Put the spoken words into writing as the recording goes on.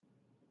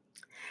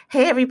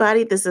Hey,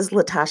 everybody, this is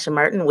Latasha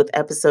Martin with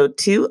episode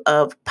 2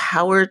 of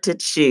Power to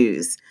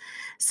Choose.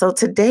 So,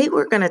 today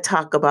we're going to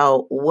talk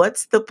about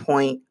what's the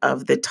point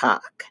of the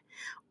talk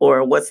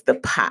or what's the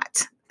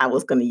pot. I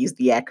was going to use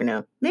the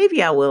acronym.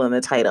 Maybe I will in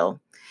the title.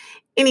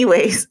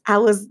 Anyways, I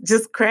was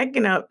just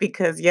cracking up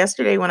because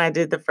yesterday when I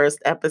did the first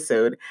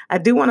episode, I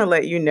do want to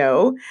let you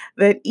know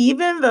that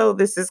even though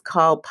this is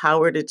called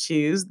Power to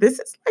Choose, this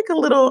is like a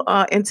little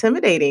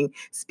intimidating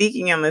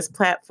speaking on this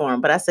platform.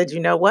 But I said, you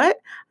know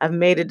what? I've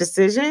made a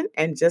decision.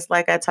 And just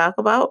like I talk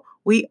about,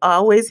 we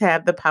always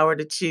have the power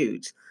to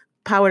choose.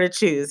 Power to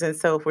choose. And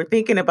so if we're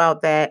thinking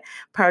about that,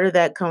 part of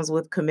that comes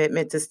with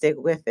commitment to stick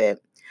with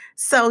it.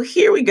 So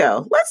here we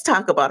go. Let's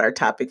talk about our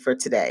topic for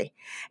today.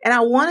 And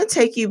I want to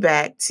take you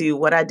back to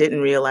what I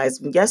didn't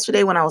realize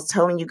yesterday when I was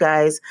telling you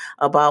guys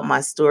about my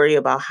story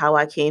about how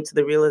I came to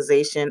the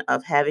realization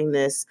of having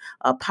this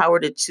power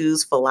to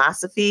choose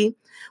philosophy.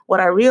 What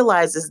I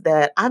realized is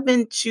that I've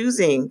been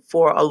choosing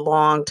for a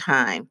long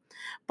time.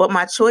 But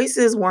my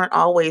choices weren't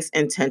always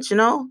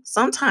intentional.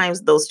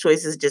 Sometimes those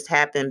choices just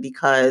happen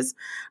because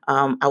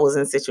I was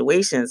in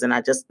situations and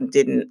I just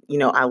didn't,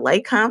 I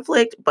like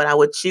conflict, but I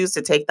would choose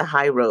to take the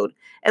high road.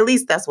 At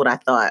least that's what I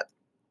thought.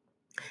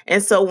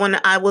 And so when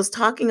I was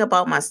talking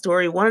about my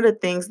story, one of the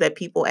things that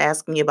people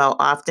ask me about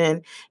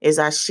often is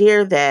I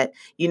share that,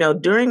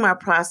 during my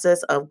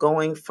process of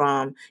going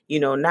from,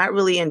 not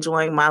really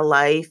enjoying my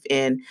life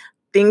and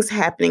things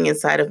happening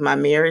inside of my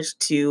marriage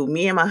to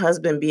me and my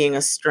husband being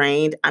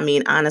estranged. I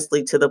mean,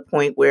 honestly, to the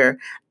point where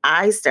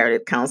I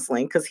started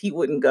counseling because he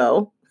wouldn't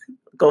go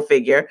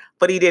figure,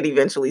 but he did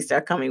eventually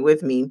start coming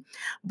with me.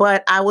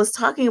 But I was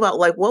talking about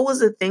like what was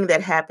the thing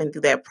that happened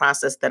through that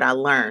process that I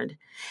learned.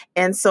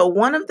 And so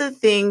one of the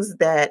things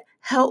that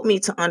helped me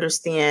to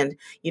understand,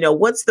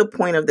 what's the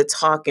point of the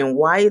talk and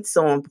why it's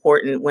so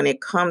important when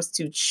it comes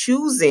to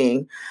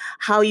choosing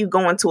how you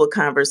go into a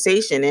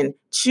conversation and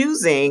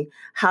choosing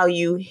how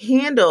you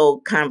handle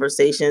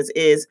conversations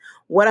is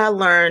what I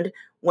learned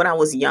when I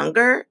was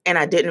younger, and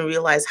I didn't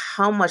realize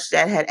how much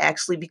that had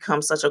actually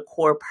become such a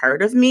core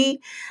part of me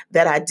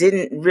that I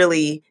didn't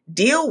really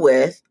deal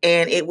with.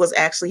 And it was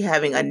actually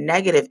having a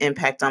negative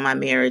impact on my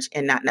marriage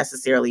and not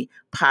necessarily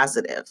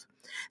positive.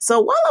 So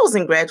while I was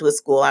in graduate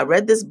school, I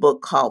read this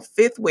book called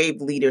Fifth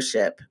Wave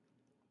Leadership.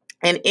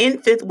 And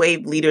in Fifth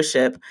Wave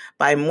Leadership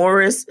by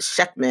Morris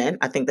Sheckman,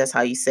 I think that's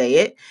how you say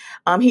it,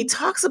 he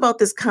talks about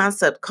this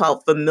concept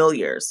called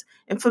familiars.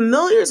 And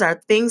familiars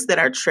are things that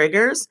are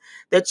triggers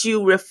that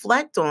you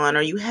reflect on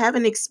or you have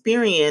an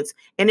experience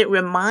and it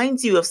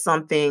reminds you of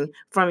something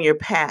from your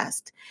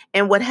past.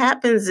 And what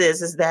happens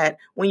is that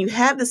when you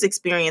have this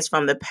experience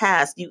from the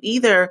past, you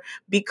either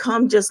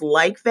become just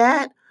like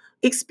that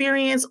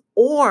experience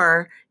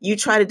or you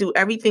try to do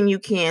everything you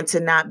can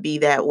to not be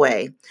that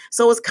way.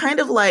 So it's kind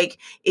of like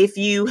if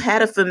you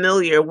had a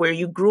familiar where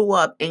you grew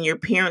up and your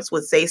parents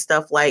would say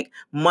stuff like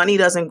money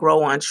doesn't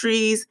grow on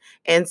trees.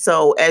 And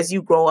so as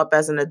you grow up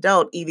as an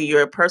adult, either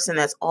you're a person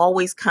that's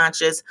always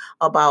conscious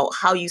about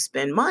how you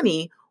spend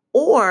money,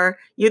 or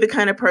you're the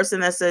kind of person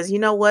that says, you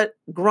know what,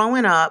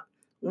 growing up,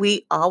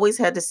 we always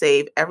had to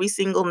save every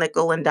single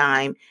nickel and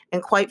dime.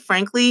 And quite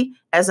frankly,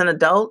 as an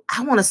adult,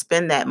 I want to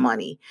spend that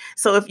money.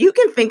 So if you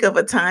can think of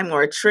a time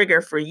or a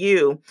trigger for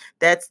you,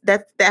 that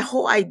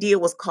whole idea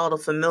was called a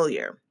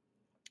familiar.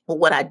 But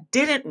what I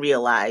didn't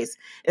realize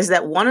is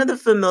that one of the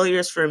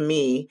familiars for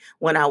me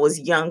when I was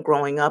young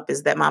growing up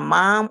is that my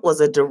mom was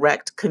a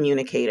direct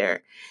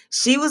communicator.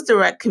 She was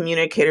direct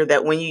communicator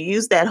that when you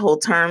use that whole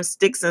term,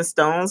 sticks and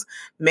stones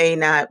may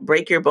not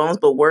break your bones,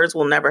 but words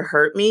will never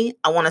hurt me.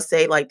 I want to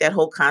say like that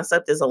whole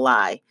concept is a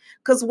lie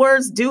because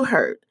words do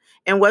hurt.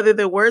 And whether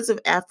they're words of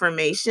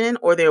affirmation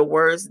or they're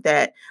words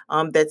that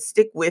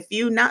stick with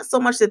you, not so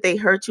much that they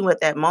hurt you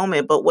at that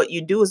moment, but what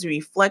you do is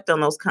reflect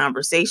on those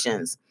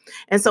conversations.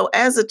 And so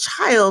as a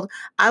child,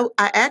 I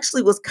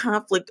actually was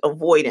conflict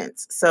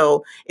avoidance.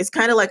 So it's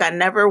kind of like I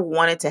never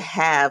wanted to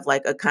have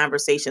like a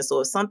conversation.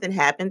 So if something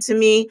happened to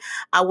me,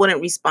 I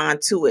wouldn't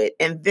respond to it.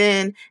 And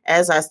then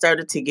as I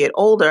started to get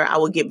older, I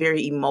would get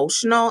very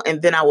emotional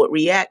and then I would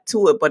react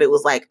to it, but it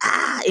was like,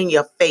 in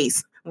your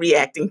face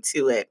reacting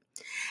to it.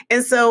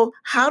 And so,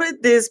 how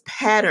did this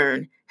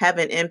pattern have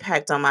an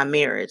impact on my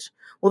marriage?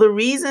 Well, the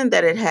reason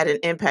that it had an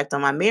impact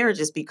on my marriage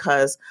is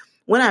because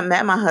when I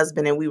met my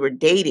husband and we were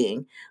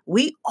dating,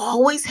 we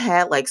always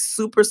had like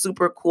super,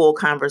 super cool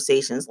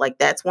conversations. Like,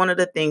 that's one of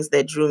the things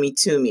that drew me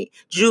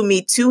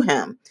to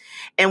him.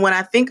 And when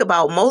I think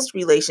about most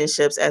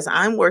relationships, as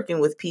I'm working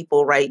with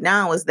people right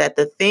now, is that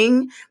the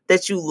thing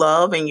that you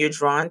love and you're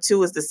drawn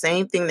to is the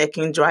same thing that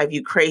can drive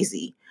you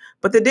crazy.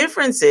 But the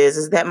difference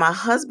is that my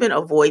husband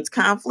avoids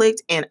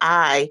conflict and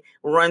I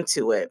run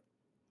to it.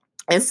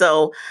 And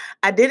so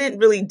I didn't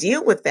really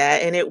deal with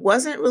that. And it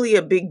wasn't really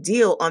a big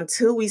deal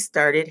until we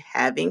started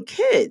having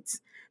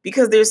kids.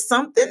 Because there's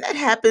something that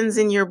happens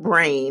in your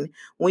brain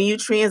when you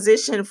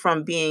transition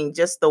from being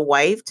just the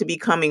wife to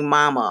becoming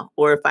mama,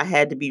 or if I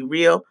had to be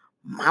real,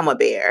 mama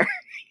bear.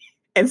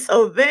 And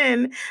so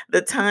then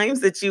the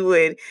times that you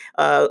would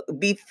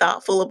be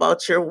thoughtful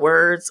about your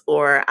words,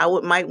 or I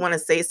would might want to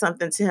say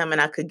something to him and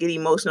I could get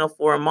emotional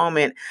for a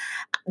moment,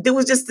 there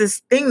was just this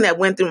thing that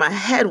went through my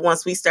head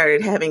once we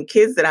started having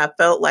kids, that I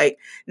felt like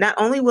not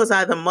only was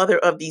I the mother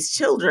of these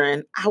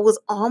children, I was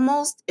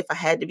almost, if I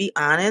had to be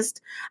honest,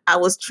 I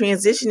was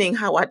transitioning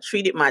how I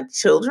treated my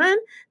children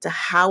to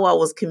how I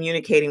was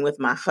communicating with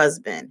my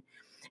husband.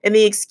 And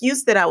the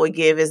excuse that I would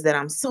give is that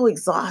I'm so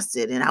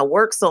exhausted and I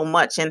work so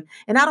much, and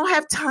I don't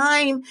have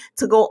time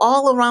to go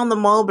all around the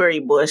mulberry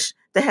bush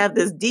to have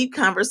this deep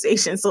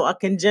conversation so I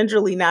can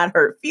gingerly not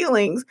hurt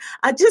feelings.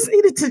 I just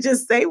needed to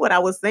just say what I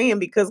was saying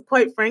because,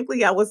 quite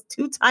frankly, I was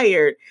too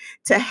tired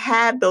to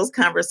have those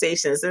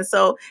conversations. And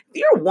so if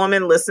you're a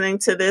woman listening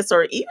to this,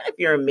 or even if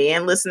you're a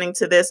man listening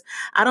to this,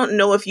 I don't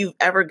know if you've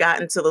ever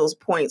gotten to those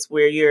points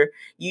where your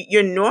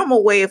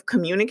normal way of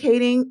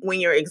communicating when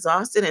you're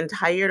exhausted and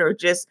tired, or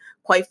just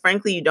quite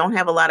frankly, you don't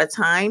have a lot of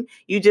time,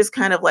 you just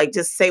kind of like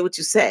just say what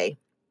you say.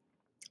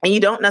 And you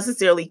don't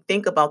necessarily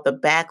think about the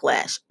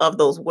backlash of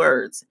those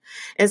words.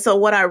 And so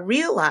what I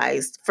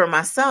realized for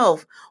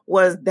myself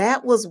was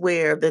that was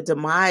where the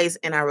demise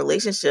in our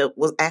relationship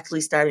was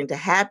actually starting to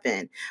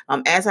happen.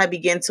 As I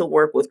began to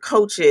work with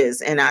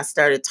coaches and I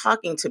started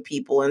talking to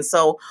people. And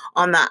so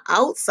on the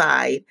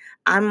outside,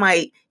 I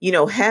might,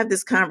 have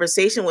this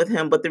conversation with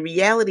him. But the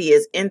reality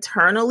is,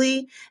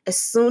 internally, as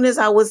soon as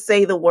I would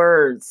say the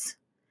words,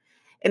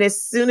 and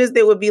as soon as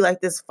there would be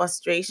like this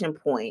frustration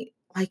point,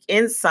 like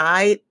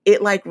inside,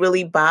 it like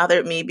really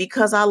bothered me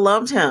because I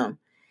loved him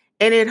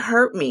and it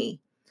hurt me.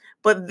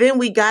 But then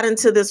we got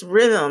into this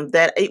rhythm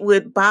that it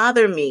would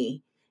bother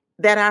me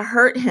that I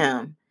hurt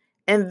him.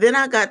 And then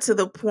I got to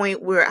the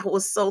point where I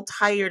was so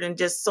tired and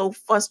just so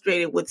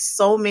frustrated with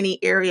so many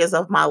areas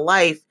of my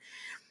life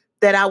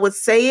that I would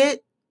say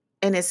it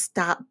and it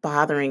stopped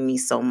bothering me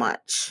so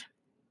much.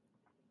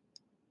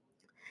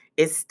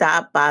 It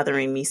stopped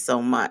bothering me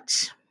so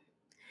much.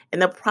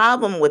 And the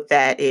problem with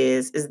that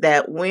is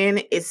that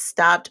when it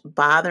stopped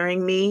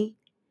bothering me,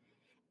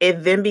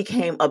 it then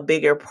became a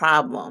bigger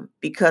problem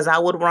because I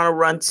would want to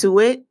run to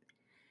it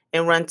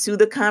and run to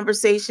the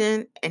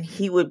conversation, and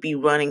he would be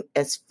running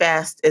as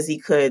fast as he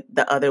could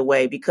the other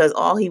way because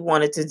all he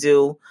wanted to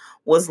do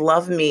was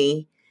love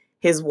me,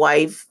 his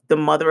wife, the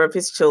mother of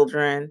his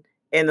children,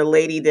 and the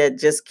lady that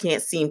just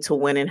can't seem to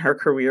win in her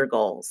career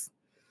goals.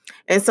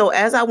 And so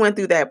as I went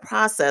through that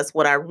process,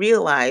 what I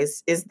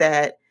realized is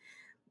that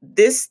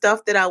this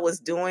stuff that I was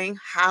doing,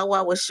 how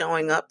I was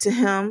showing up to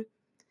him,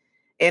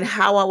 and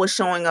how I was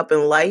showing up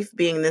in life,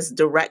 being this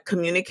direct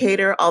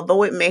communicator,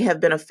 although it may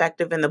have been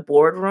effective in the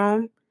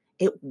boardroom,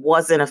 it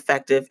wasn't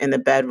effective in the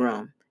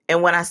bedroom.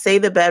 And when I say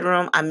the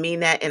bedroom, I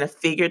mean that in a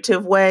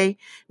figurative way,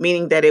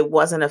 meaning that it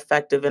wasn't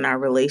effective in our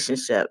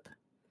relationship.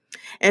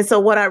 And so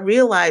what I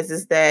realized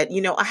is that,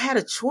 I had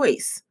a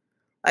choice.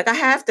 Like I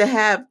have to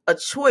have a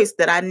choice,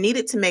 that I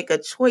needed to make a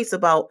choice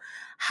about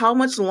how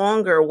much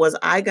longer was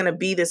I going to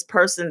be this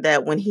person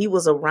that when he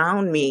was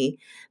around me,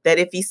 that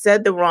if he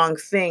said the wrong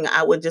thing,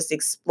 I would just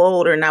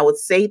explode and I would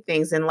say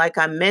things. And like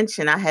I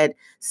mentioned, I had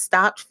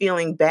stopped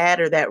feeling bad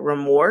or that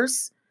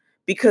remorse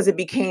because it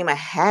became a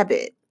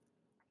habit.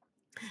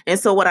 And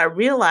so what I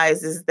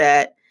realized is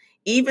that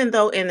even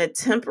though in the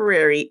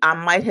temporary, I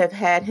might have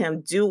had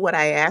him do what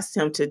I asked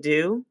him to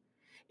do,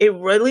 it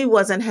really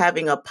wasn't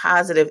having a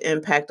positive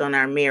impact on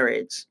our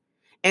marriage.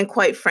 And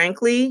quite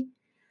frankly,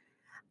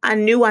 I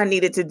knew I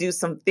needed to do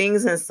some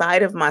things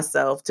inside of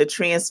myself to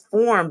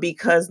transform,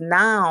 because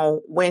now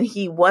when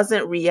he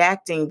wasn't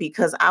reacting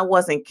because I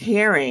wasn't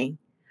caring,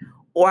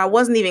 or I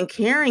wasn't even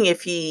caring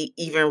if he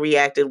even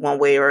reacted one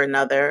way or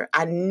another,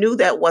 I knew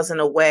that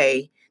wasn't a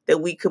way that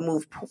we could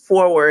move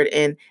forward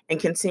and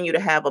continue to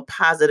have a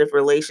positive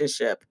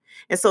relationship.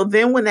 And so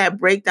then when that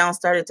breakdown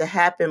started to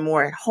happen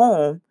more at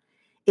home,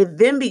 it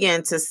then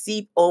began to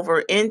seep over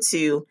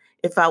into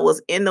if I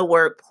was in the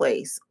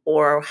workplace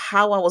or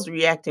how I was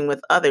reacting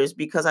with others,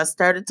 because I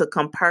started to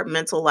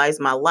compartmentalize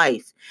my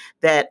life.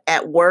 That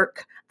at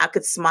work, I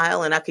could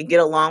smile and I could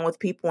get along with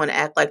people and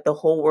act like the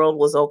whole world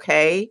was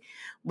okay.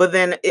 But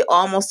then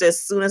almost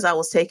as soon as I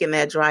was taking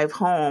that drive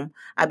home,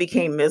 I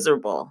became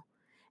miserable.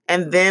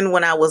 And then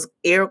when I was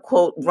air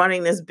quote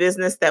running this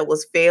business that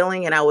was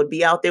failing and I would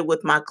be out there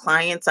with my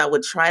clients, I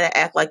would try to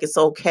act like it's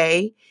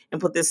okay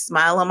and put this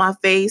smile on my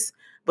face.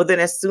 But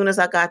then as soon as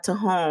I got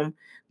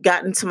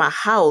into my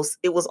house,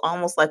 it was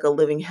almost like a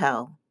living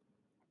hell.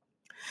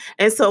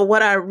 And so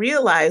what I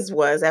realized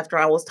was, after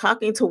I was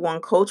talking to one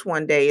coach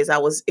one day, is I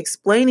was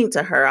explaining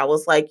to her, I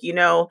was like,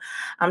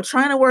 I'm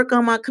trying to work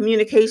on my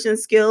communication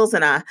skills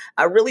and I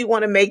really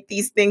want to make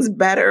these things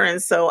better.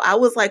 And so I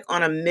was like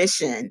on a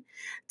mission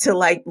to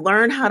like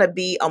learn how to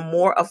be a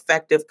more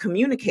effective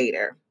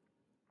communicator.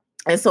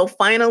 And so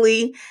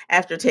finally,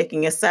 after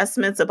taking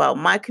assessments about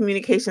my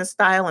communication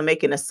style and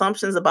making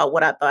assumptions about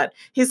what I thought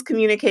his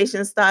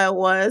communication style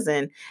was,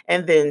 and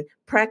then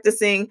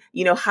practicing,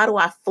 how do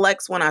I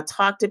flex when I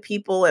talk to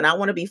people? And I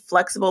want to be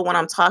flexible when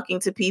I'm talking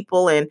to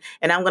people, and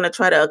I'm going to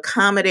try to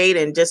accommodate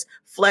and just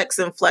flex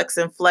and flex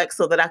and flex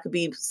so that I could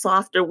be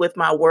softer with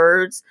my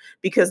words,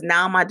 because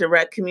now my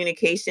direct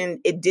communication,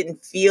 it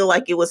didn't feel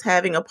like it was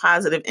having a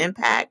positive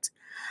impact.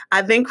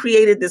 I then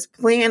created this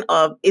plan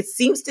of, it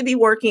seems to be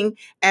working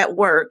at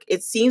work.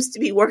 It seems to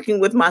be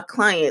working with my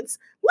clients.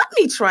 Let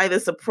me try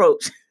this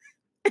approach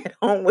at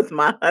home with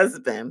my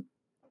husband.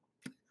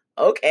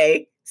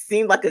 Okay,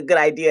 seemed like a good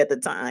idea at the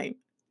time.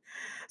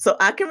 So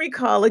I can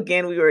recall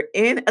again, we were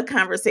in a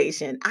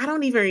conversation. I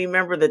don't even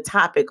remember the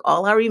topic.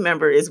 All I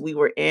remember is we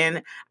were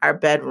in our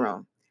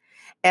bedroom.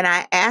 And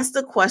I asked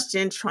a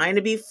question, trying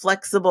to be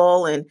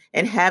flexible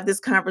and have this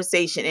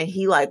conversation, and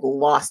he like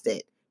lost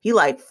it. He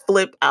like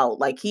flipped out.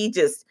 Like he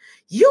just,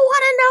 you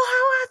want to know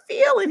how I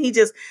feel? And he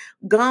just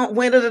gone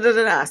went da, da, da,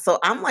 da, da. So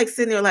I'm like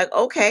sitting there like,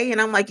 okay. And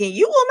I'm like, and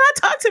you will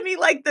not talk to me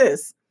like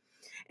this.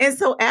 And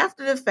so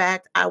after the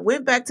fact, I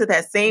went back to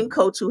that same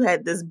coach who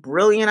had this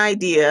brilliant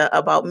idea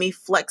about me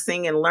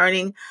flexing and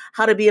learning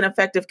how to be an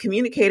effective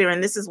communicator.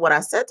 And this is what I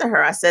said to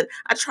her. I said,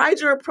 I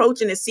tried your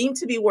approach and it seemed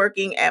to be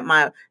working at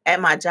my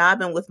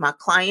job and with my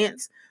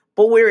clients.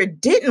 But where it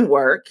didn't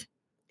work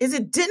is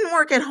it didn't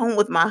work at home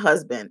with my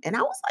husband. And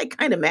I was like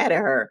kind of mad at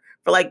her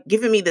for like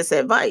giving me this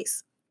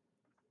advice.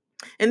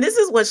 And this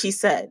is what she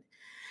said.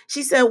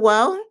 She said,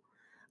 well,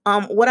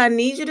 what I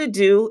need you to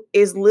do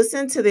is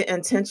listen to the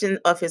intention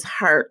of his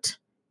heart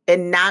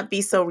and not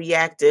be so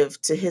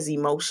reactive to his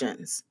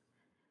emotions.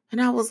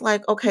 And I was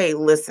like, okay,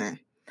 listen,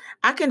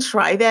 I can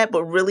try that,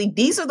 but really,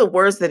 these are the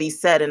words that he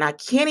said. And I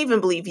can't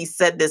even believe he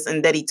said this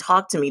and that he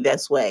talked to me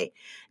this way.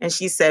 And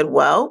she said,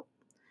 well,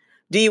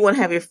 do you want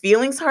to have your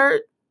feelings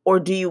hurt or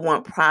do you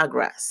want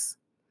progress?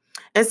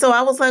 And so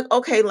I was like,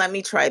 okay, let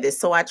me try this.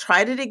 So I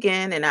tried it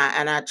again, and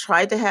I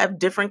tried to have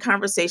different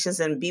conversations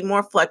and be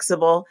more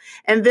flexible.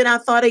 And then I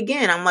thought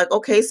again, I'm like,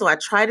 okay, so I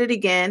tried it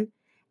again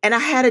and I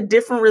had a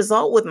different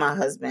result with my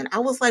husband. I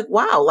was like,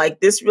 wow,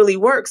 like this really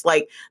works.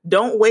 Like,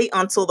 don't wait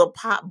until the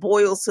pot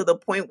boils to the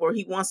point where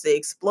he wants to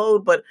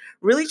explode, but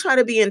really try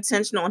to be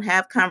intentional and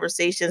have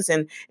conversations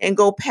and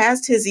go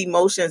past his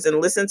emotions and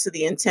listen to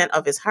the intent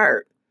of his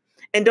heart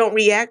and don't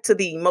react to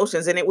the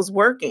emotions. And it was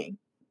working.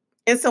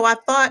 And so I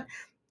thought,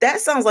 that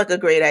sounds like a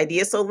great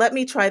idea. So let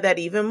me try that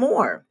even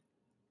more.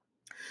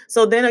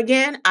 So then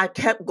again, I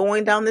kept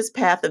going down this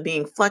path of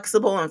being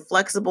flexible and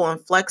flexible and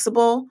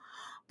flexible.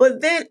 But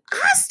then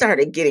I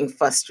started getting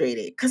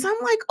frustrated because I'm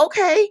like,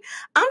 okay,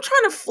 I'm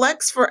trying to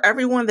flex for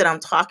everyone that I'm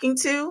talking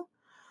to.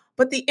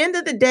 But the end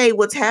of the day,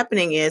 what's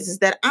happening is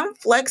that I'm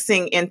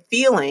flexing and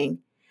feeling,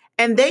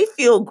 and they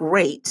feel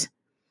great.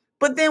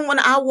 But then when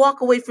I walk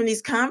away from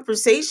these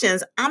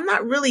conversations, I'm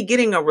not really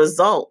getting a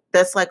result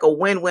that's like a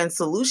win-win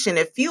solution.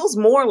 It feels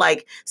more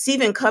like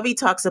Stephen Covey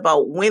talks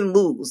about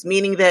win-lose,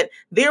 meaning that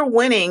they're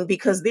winning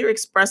because they're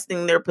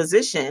expressing their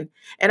position,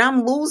 and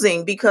I'm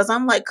losing because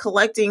I'm like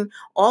collecting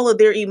all of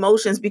their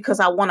emotions because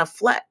I want to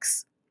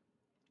flex.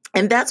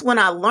 And that's when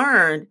I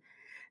learned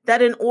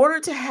that in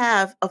order to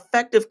have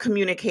effective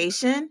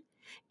communication,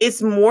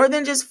 it's more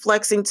than just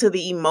flexing to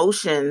the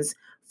emotions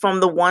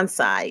from the one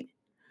side.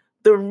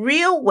 The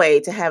real way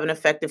to have an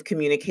effective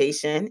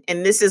communication,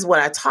 and this is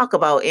what I talk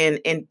about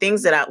in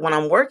things that when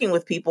I'm working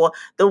with people,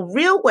 the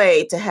real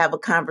way to have a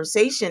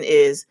conversation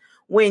is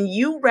when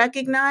you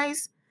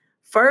recognize,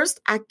 first,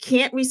 I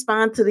can't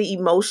respond to the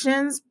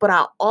emotions, but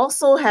I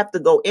also have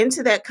to go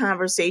into that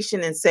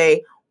conversation and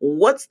say,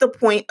 what's the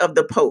point of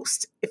the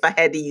post? If I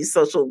had to use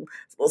social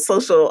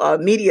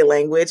media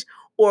language,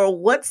 or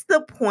what's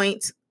the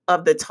point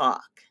of the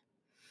talk?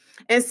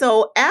 And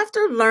so after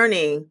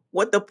learning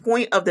what the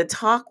point of the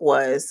talk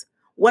was,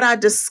 what I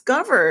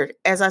discovered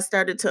as I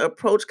started to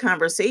approach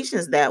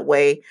conversations that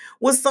way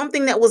was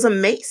something that was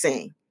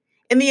amazing.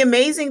 And the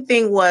amazing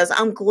thing was,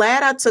 I'm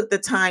glad I took the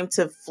time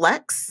to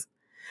flex,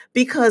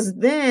 because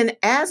then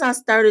as I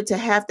started to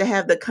have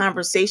the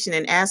conversation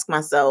and ask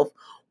myself,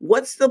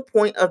 what's the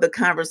point of the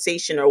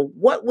conversation, or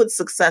what would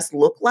success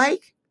look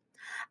like?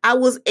 I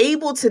was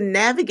able to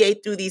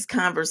navigate through these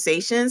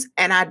conversations,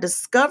 and I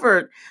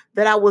discovered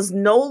that I was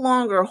no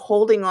longer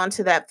holding on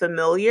to that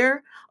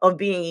familiar of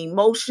being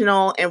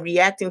emotional and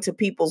reacting to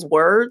people's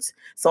words.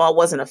 So I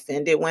wasn't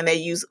offended when they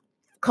use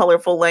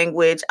colorful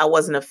language. I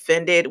wasn't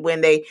offended when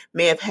they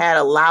may have had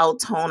a loud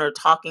tone or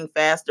talking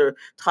fast or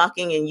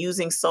talking and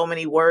using so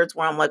many words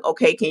where I'm like,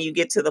 okay, can you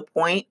get to the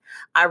point?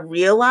 I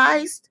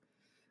realized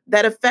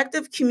that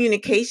effective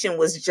communication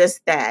was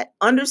just that,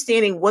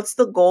 understanding what's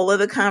the goal of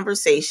the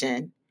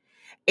conversation.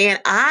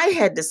 And I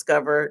had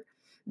discovered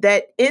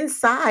that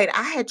inside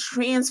I had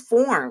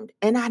transformed,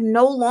 and I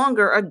no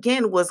longer,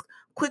 again, was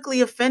quickly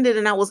offended.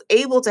 And I was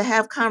able to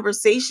have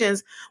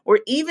conversations where,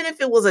 even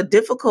if it was a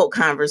difficult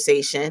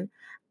conversation,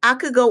 I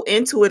could go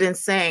into it and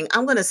saying,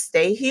 I'm going to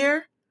stay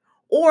here,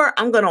 or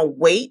I'm going to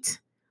wait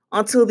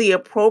until the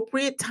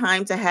appropriate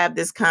time to have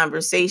this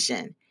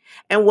conversation.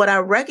 And what I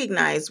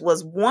recognized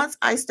was once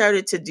I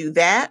started to do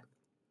that,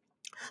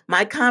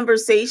 my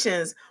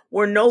conversations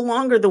were no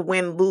longer the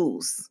win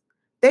lose.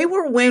 They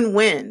were win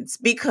wins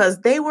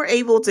because they were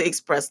able to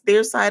express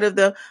their side of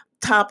the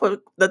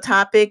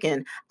topic,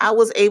 and I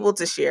was able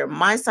to share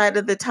my side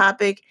of the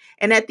topic.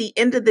 And at the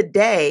end of the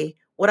day,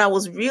 what I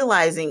was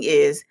realizing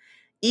is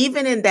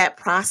even in that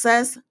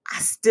process, I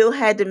still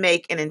had to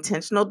make an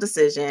intentional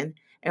decision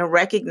and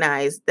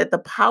recognize that the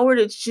power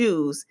to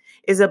choose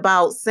is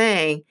about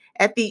saying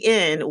at the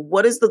end,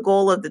 what is the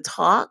goal of the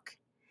talk?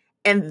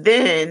 And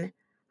then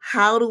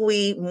how do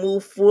we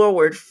move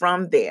forward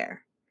from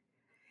there?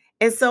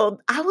 And so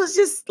I was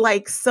just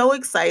like so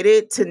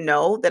excited to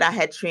know that I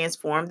had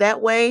transformed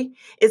that way.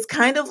 It's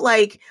kind of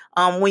like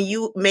when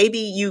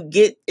you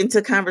get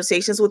into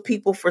conversations with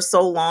people for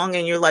so long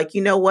and you're like,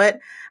 you know what?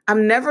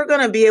 I'm never going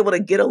to be able to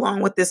get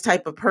along with this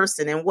type of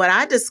person. And what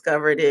I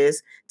discovered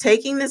is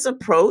taking this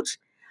approach,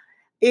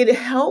 it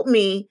helped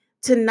me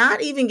to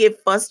not even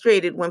get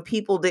frustrated when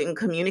people didn't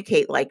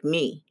communicate like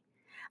me.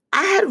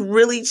 I had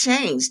really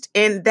changed.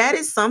 And that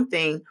is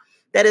something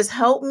that has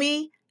helped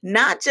me,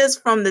 not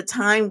just from the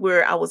time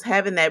where I was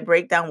having that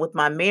breakdown with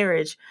my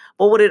marriage,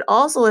 but what it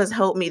also has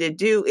helped me to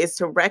do is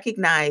to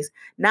recognize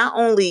not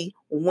only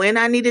when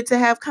I needed to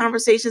have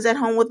conversations at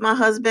home with my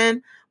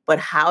husband, but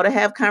how to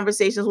have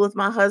conversations with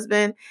my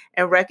husband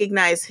and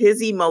recognize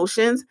his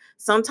emotions.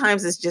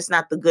 Sometimes it's just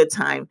not the good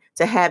time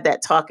to have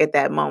that talk at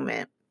that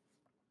moment.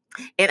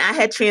 And I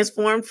had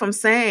transformed from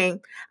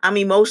saying, I'm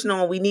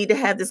emotional and we need to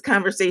have this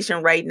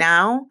conversation right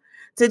now,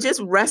 to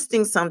just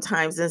resting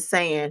sometimes and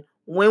saying,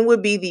 when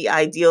would be the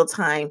ideal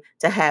time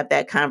to have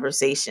that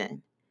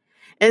conversation?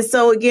 And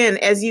so again,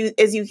 as you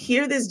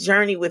hear this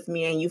journey with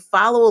me and you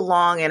follow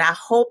along, and I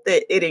hope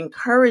that it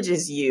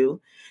encourages you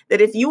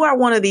that if you are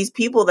one of these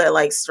people that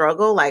like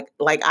struggle, like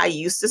I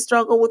used to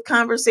struggle with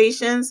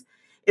conversations,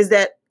 is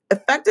that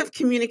effective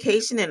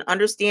communication and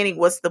understanding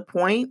what's the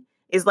point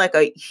is like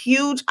a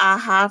huge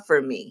aha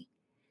for me.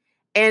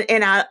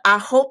 And I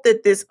hope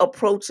that this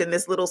approach in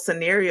this little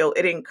scenario,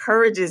 it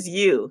encourages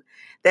you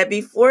that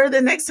before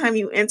the next time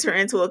you enter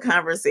into a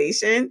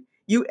conversation,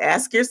 you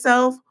ask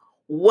yourself,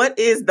 what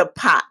is the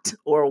pot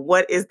or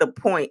what is the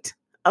point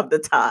of the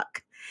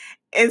talk?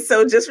 And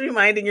so just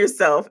reminding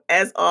yourself,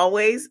 as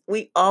always,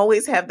 we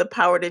always have the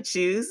power to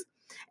choose.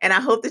 And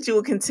I hope that you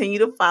will continue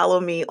to follow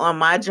me on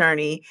my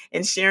journey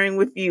and sharing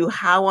with you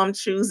how I'm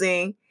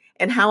choosing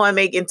and how I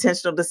make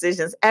intentional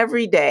decisions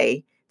every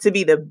day to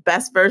be the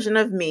best version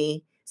of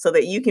me so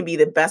that you can be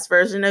the best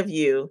version of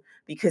you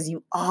because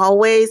you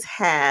always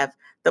have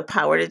the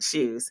power to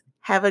choose.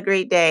 Have a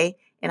great day,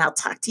 and I'll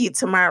talk to you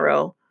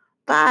tomorrow.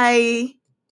 Bye.